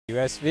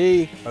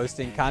USV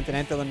hosting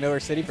Continental in Miller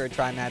City for a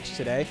tri-match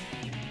today.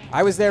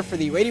 I was there for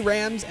the Lady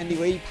Rams and the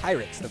Lady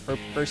Pirates, the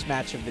first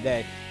match of the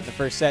day. In the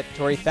first set,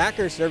 Tori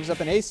Thacker serves up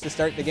an ace to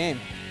start the game.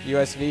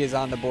 USV is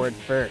on the board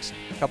first.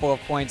 A couple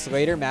of points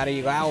later,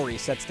 Maddie Lowry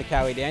sets to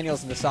Callie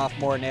Daniels, and the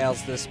sophomore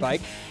nails the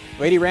spike.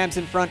 Lady Rams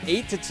in front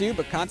 8-2,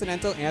 but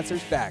Continental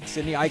answers back.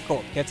 Sydney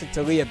Eicholt gets it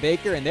to Leah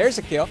Baker, and there's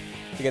a kill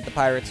to get the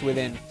Pirates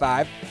within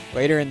 5.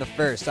 Later in the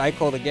first,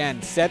 Eicholt again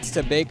sets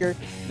to Baker.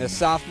 The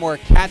sophomore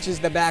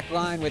catches the back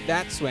line with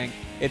that swing.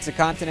 It's a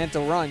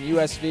Continental run.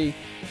 USV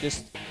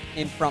just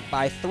in front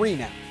by 3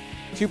 now.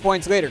 2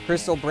 points later,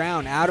 Crystal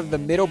Brown out of the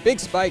middle. Big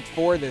spike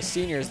for the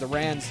seniors. The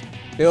Rams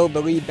build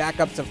the lead back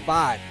up to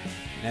 5.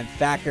 And then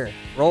Thacker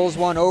rolls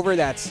one over.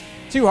 That's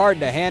too hard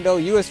to handle.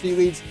 USV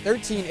leads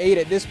 13-8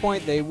 at this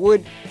point. They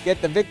would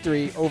get the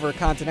victory over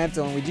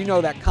Continental, and we do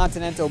know that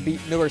Continental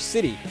beat Miller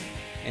City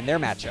in their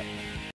matchup.